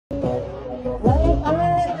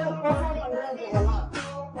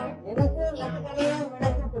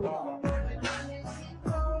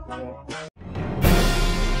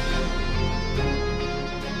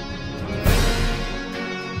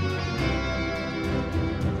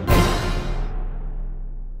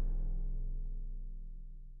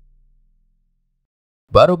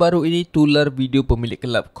Baru-baru ini tular video pemilik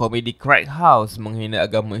kelab komedi Crackhouse menghina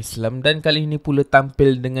agama Islam, dan kali ini pula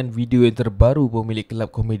tampil dengan video yang terbaru pemilik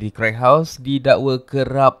kelab komedi Crackhouse didakwa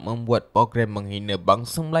kerap membuat program menghina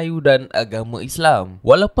bangsa Melayu dan agama Islam.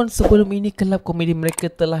 Walaupun sebelum ini kelab komedi mereka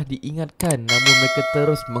telah diingatkan, namun mereka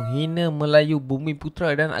terus menghina Melayu, Bumi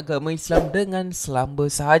Putra dan agama Islam dengan selamba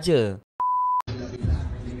sahaja.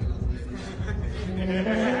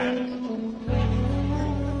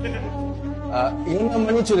 என்ன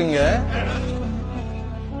மன்னிச்சுடுங்க,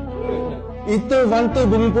 இது வந்து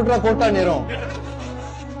பூமி புட்ரா கோட்டா நேரம்.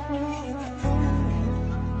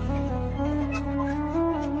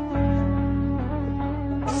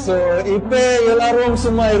 சோ இப்ப எல்லாரும்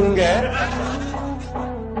சும்மா இருங்க,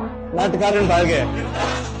 நாட்டுக்காரன் பாருங்க.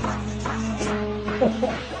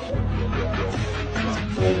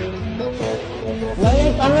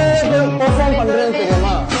 நான் தமிழ் பெர்ஃபார்ம் பண்றேன்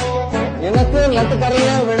தெரியுமா, எனக்கு நாட்டுக்காரங்க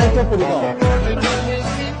விளைக்க பிடிக்கும்.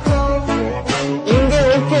 இங்க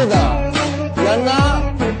ஓகே தான், ஏன்னா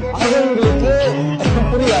அவங்களுக்கு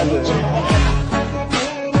புரியாது.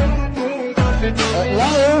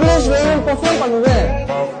 நான் இங்கிலீஷ் வேணும் பெர்ஃபார்ம் பண்ணுவேன்,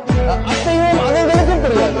 அப்பயும் அவங்களுக்கு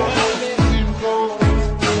புரியாது.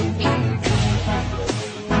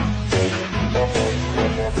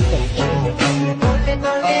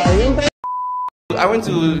 I went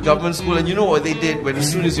to government school, and you know what they did? When as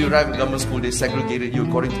soon as you arrive at government school, they segregated you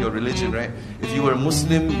according to your religion, right? If you were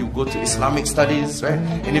Muslim, you go to Islamic studies, right?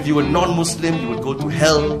 And if you were non-Muslim, you would go to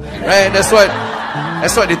hell, right? That's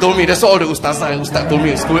what they told me. That's what all the ustaz told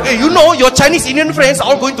me in school. Hey, you know, your Chinese Indian friends are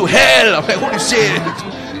all going to hell. I'm like, holy shit,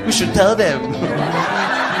 we should tell them.